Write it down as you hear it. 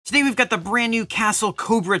Today we've got the brand new Castle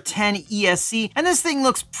Cobra 10 ESC, and this thing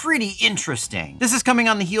looks pretty interesting. This is coming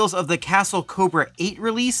on the heels of the Castle Cobra 8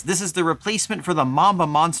 release. This is the replacement for the Mamba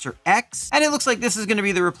Monster X, and it looks like this is going to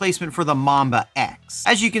be the replacement for the Mamba X.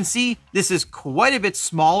 As you can see, this is quite a bit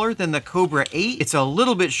smaller than the Cobra 8. It's a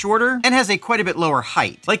little bit shorter and has a quite a bit lower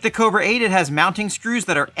height. Like the Cobra 8, it has mounting screws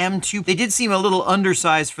that are M2. They did seem a little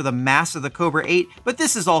undersized for the mass of the Cobra 8, but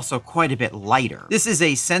this is also quite a bit lighter. This is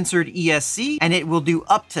a censored ESC, and it will do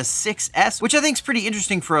up to 6S, which I think is pretty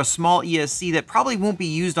interesting for a small ESC that probably won't be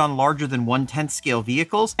used on larger than 1/10 scale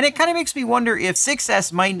vehicles. And it kind of makes me wonder if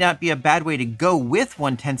 6S might not be a bad way to go with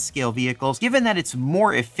 1/10 scale vehicles, given that it's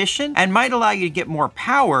more efficient and might allow you to get more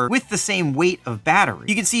power with the same weight of battery.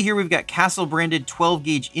 You can see here we've got Castle branded 12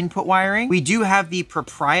 gauge input wiring. We do have the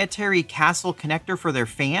proprietary Castle connector for their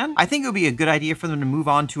fan. I think it would be a good idea for them to move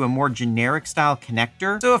on to a more generic style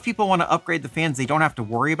connector. So if people want to upgrade the fans, they don't have to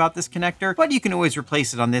worry about this connector, but you can always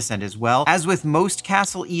replace it on this end as well. As with most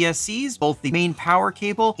Castle ESCs, both the main power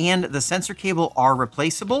cable and the sensor cable are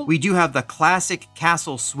replaceable. We do have the classic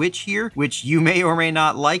Castle switch here, which you may or may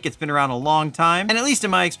not like. It's been around a long time, and at least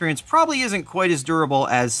in my experience, probably isn't quite as durable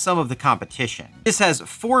as some of the competition. This has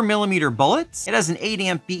 4mm bullets. It has an 8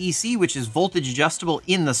 amp BEC, which is voltage adjustable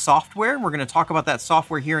in the software. We're going to talk about that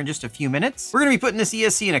software here in just a few minutes. We're going to be putting this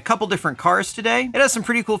ESC in a couple different cars today. It has some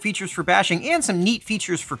pretty cool features for bashing and some neat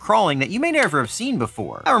features for crawling that you may never have seen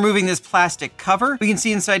before. Now, removing this plastic cover, we can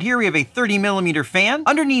see inside here we have a 30mm fan.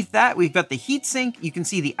 Underneath that, we've got the heatsink. You can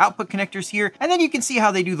see the output connectors here, and then you can see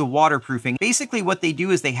how they do the waterproofing. Basically, what they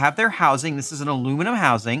do is they have their housing. This is an aluminum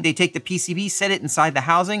housing. They take the PCB, set it inside the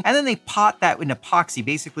housing, and then they pot that in epoxy.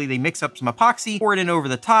 Basically, they mix up some epoxy, pour it in over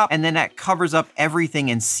the top, and then that covers up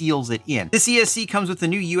everything and seals it in. This ESC comes with the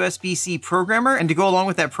new USB-C programmer, and to go along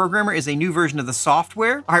with that programmer is a new version of the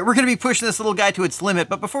software. All right, we're going to be pushing this little guy to its limit,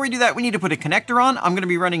 but before we do that, we need to put a connector on. I'm going to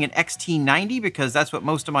be running an XT90 because that's what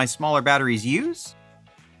most of my smaller batteries use.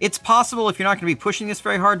 It's possible if you're not going to be pushing this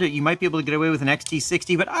very hard that you might be able to get away with an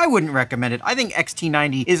XT60, but I wouldn't recommend it. I think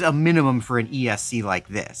XT90 is a minimum for an ESC like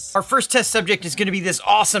this. Our first test subject is going to be this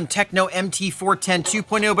awesome Techno MT410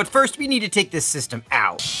 2.0, but first we need to take this system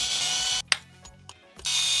out.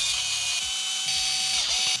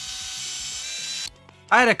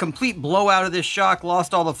 I had a complete blowout of this shock,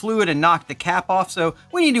 lost all the fluid, and knocked the cap off, so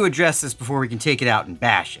we need to address this before we can take it out and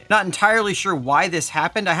bash it. Not entirely sure why this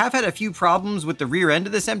happened. I have had a few problems with the rear end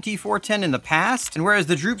of this MT410 in the past, and whereas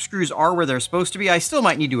the droop screws are where they're supposed to be, I still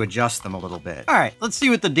might need to adjust them a little bit. All right, let's see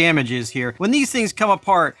what the damage is here. When these things come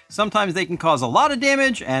apart, sometimes they can cause a lot of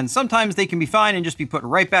damage, and sometimes they can be fine and just be put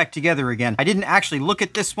right back together again. I didn't actually look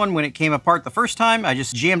at this one when it came apart the first time. I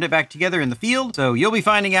just jammed it back together in the field, so you'll be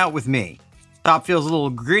finding out with me. Top feels a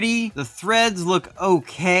little gritty. The threads look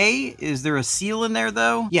okay. Is there a seal in there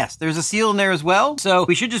though? Yes, there's a seal in there as well. So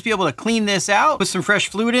we should just be able to clean this out, put some fresh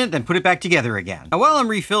fluid in it, then put it back together again. Now, while I'm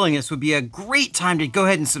refilling this would be a great time to go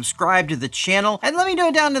ahead and subscribe to the channel and let me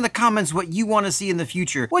know down in the comments what you want to see in the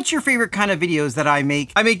future. What's your favorite kind of videos that I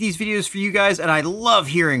make? I make these videos for you guys and I love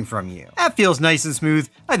hearing from you. That feels nice and smooth.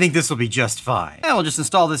 I think this will be just fine. Now we'll just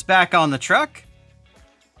install this back on the truck.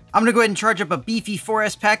 I'm gonna go ahead and charge up a beefy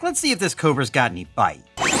 4S pack. Let's see if this Cobra's got any bite.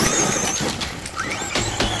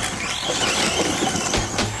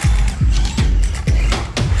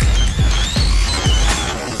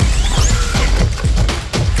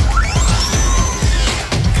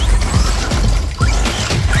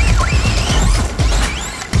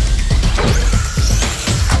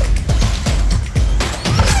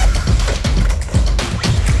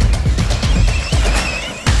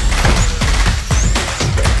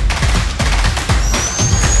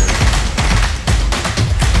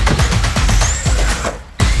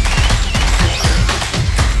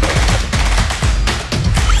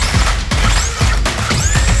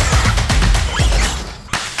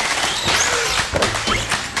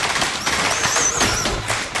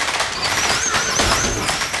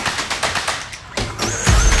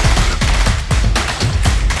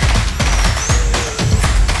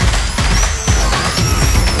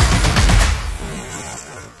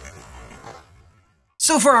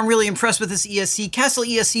 So far, I'm really impressed with this ESC. Castle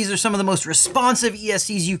ESCs are some of the most responsive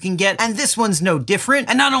ESCs you can get, and this one's no different.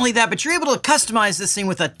 And not only that, but you're able to customize this thing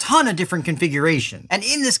with a ton of different configuration. And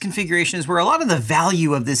in this configuration is where a lot of the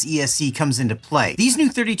value of this ESC comes into play. These new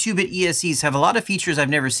 32-bit ESCs have a lot of features I've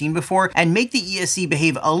never seen before and make the ESC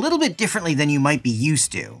behave a little bit differently than you might be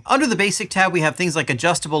used to. Under the basic tab, we have things like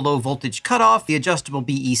adjustable low voltage cutoff, the adjustable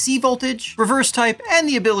BEC voltage, reverse type, and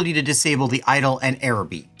the ability to disable the idle and error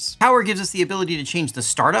beep. tabs. Power gives us the ability to change the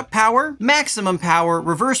startup power, maximum power,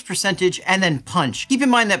 reverse percentage, and then punch. Keep in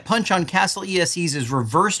mind that punch on Castle ESCs is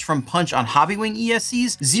reversed from punch on Hobbywing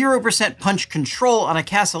ESCs. 0% punch control on a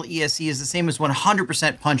Castle ESC is the same as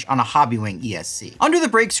 100% punch on a Hobbywing ESC. Under the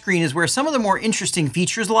brake screen is where some of the more interesting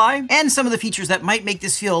features lie, and some of the features that might make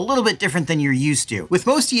this feel a little bit different than you're used to. With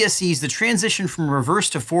most ESCs, the transition from reverse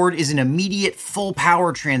to forward is an immediate full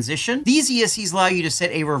power transition. These ESCs allow you to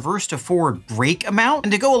set a reverse to forward brake amount,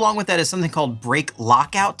 and to go along with that is something called brake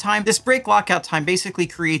lockout time. This brake lockout time basically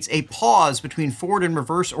creates a pause between forward and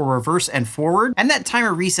reverse or reverse and forward, and that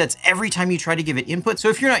timer resets every time you try to give it input. So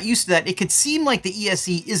if you're not used to that, it could seem like the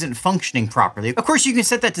ESC isn't functioning properly. Of course, you can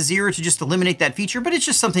set that to 0 to just eliminate that feature, but it's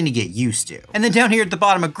just something to get used to. And then down here at the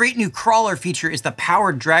bottom, a great new crawler feature is the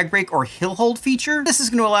powered drag brake or hill hold feature. This is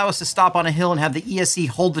going to allow us to stop on a hill and have the ESC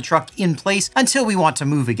hold the truck in place until we want to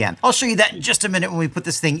move again. I'll show you that in just a minute when we put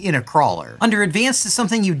this thing in a crawler. Under advanced is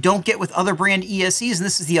something you don't get with other brand ESCs, and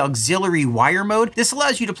this is the auxiliary wire mode. This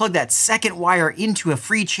allows you to plug that second wire into a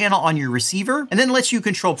free channel on your receiver, and then lets you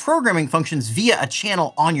control programming functions via a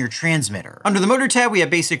channel on your transmitter. Under the motor tab, we have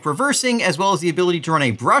basic reversing, as well as the ability to run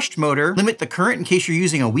a brushed motor, limit the current in case you're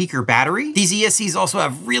using a weaker battery. These ESCs also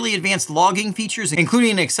have really advanced logging features,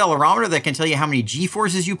 including an accelerometer that can tell you how many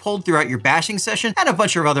G-forces you pulled throughout your bashing session, and a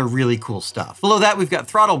bunch of other really cool stuff. Below that, we've got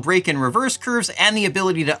throttle, brake, and reverse curves, and the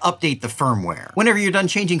ability to update the firmware. Whenever you're done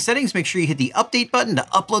changing settings, make sure you hit the update button to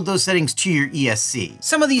upload those settings to your ESC.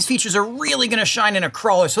 Some of these features are really going to shine in a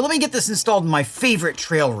crawler, so let me get this installed in my favorite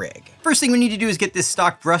trail rig. First thing we need to do is get this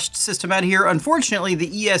stock brushed system out of here. Unfortunately, the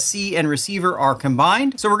ESC and receiver are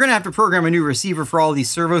combined, so we're going to have to program a new receiver for all these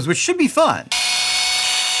servos, which should be fun.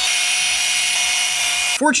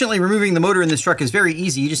 Fortunately, removing the motor in this truck is very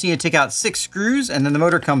easy. You just need to take out 6 screws, and then the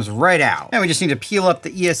motor comes right out. And we just need to peel up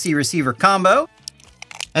the ESC receiver combo.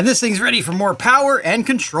 And this thing's ready for more power and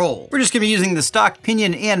control. We're just going to be using the stock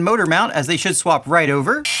pinion and motor mount, as they should swap right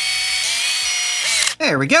over.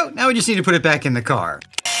 There we go. Now we just need to put it back in the car.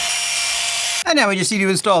 And now we just need to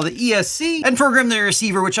install the ESC and program the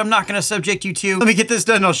receiver, which I'm not going to subject you to. Let me get this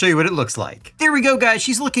done and I'll show you what it looks like. There we go, guys.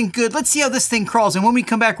 She's looking good. Let's see how this thing crawls. And when we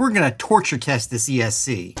come back, we're going to torture test this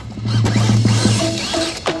ESC.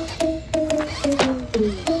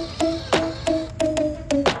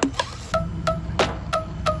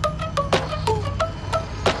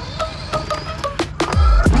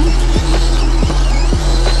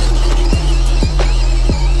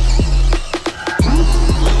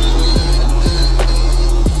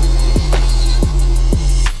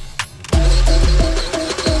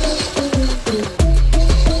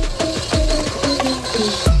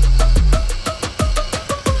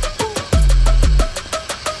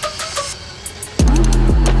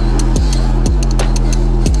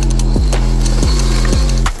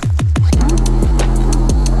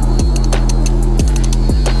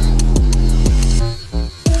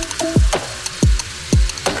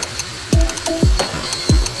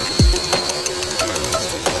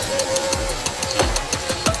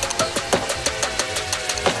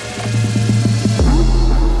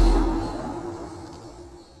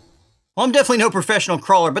 Well, I'm definitely no professional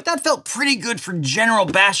crawler, but that felt pretty good for general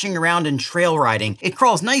bashing around and trail riding. It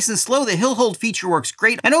crawls nice and slow, the hill hold feature works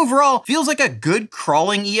great, and overall, feels like a good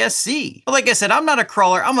crawling ESC. But like I said, I'm not a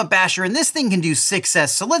crawler, I'm a basher, and this thing can do 6S,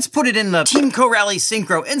 so let's put it in the Team Co Rally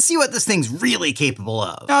Synchro and see what this thing's really capable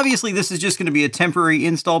of. Now, obviously, this is just going to be a temporary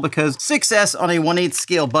install because 6S on a 1/8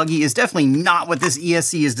 scale buggy is definitely not what this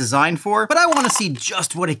ESC is designed for, but I want to see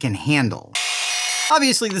just what it can handle.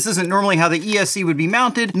 Obviously, this isn't normally how the ESC would be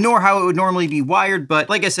mounted, nor how it would normally be wired, but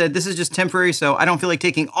like I said, this is just temporary, so I don't feel like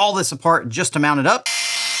taking all this apart just to mount it up.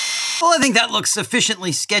 Well, I think that looks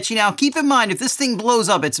sufficiently sketchy now. Keep in mind, if this thing blows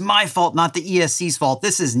up, it's my fault, not the ESC's fault.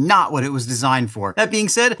 This is not what it was designed for. That being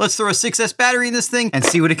said, let's throw a 6S battery in this thing and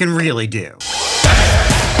see what it can really do.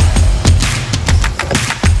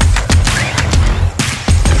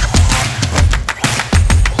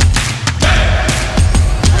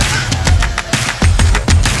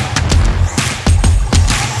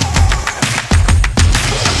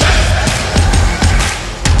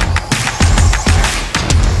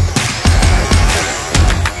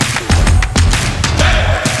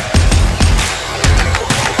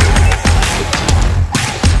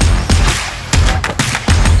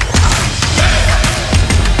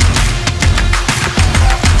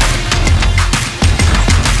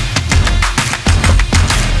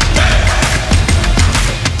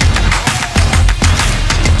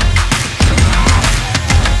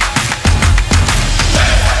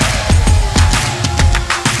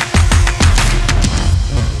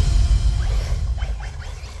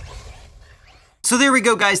 So there we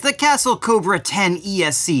go, guys, the Castle Cobra 10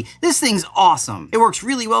 ESC. This thing's awesome. It works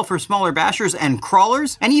really well for smaller bashers and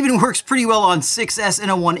crawlers, and even works pretty well on 6S in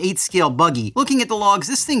a 1/8 scale buggy. Looking at the logs,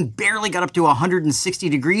 this thing barely got up to 160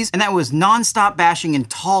 degrees, and that was non-stop bashing in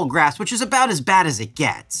tall grass, which is about as bad as it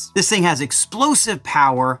gets. This thing has explosive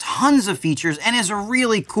power, tons of features, and is a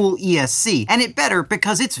really cool ESC, and it better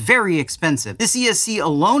because it's very expensive. This ESC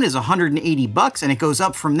alone is 180 bucks, and it goes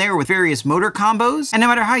up from there with various motor combos, and no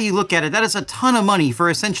matter how you look at it, that is a ton of money for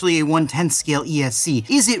essentially a 1/10 scale ESC.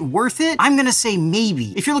 Is it worth it? I'm gonna say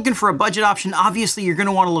maybe. If you're looking for a budget option, obviously you're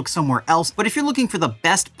gonna wanna look somewhere else, but if you're looking for the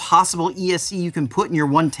best possible ESC you can put in your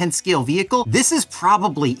 1/10 scale vehicle, this is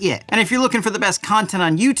probably it. And if you're looking for the best content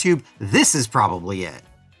on YouTube, this is probably it.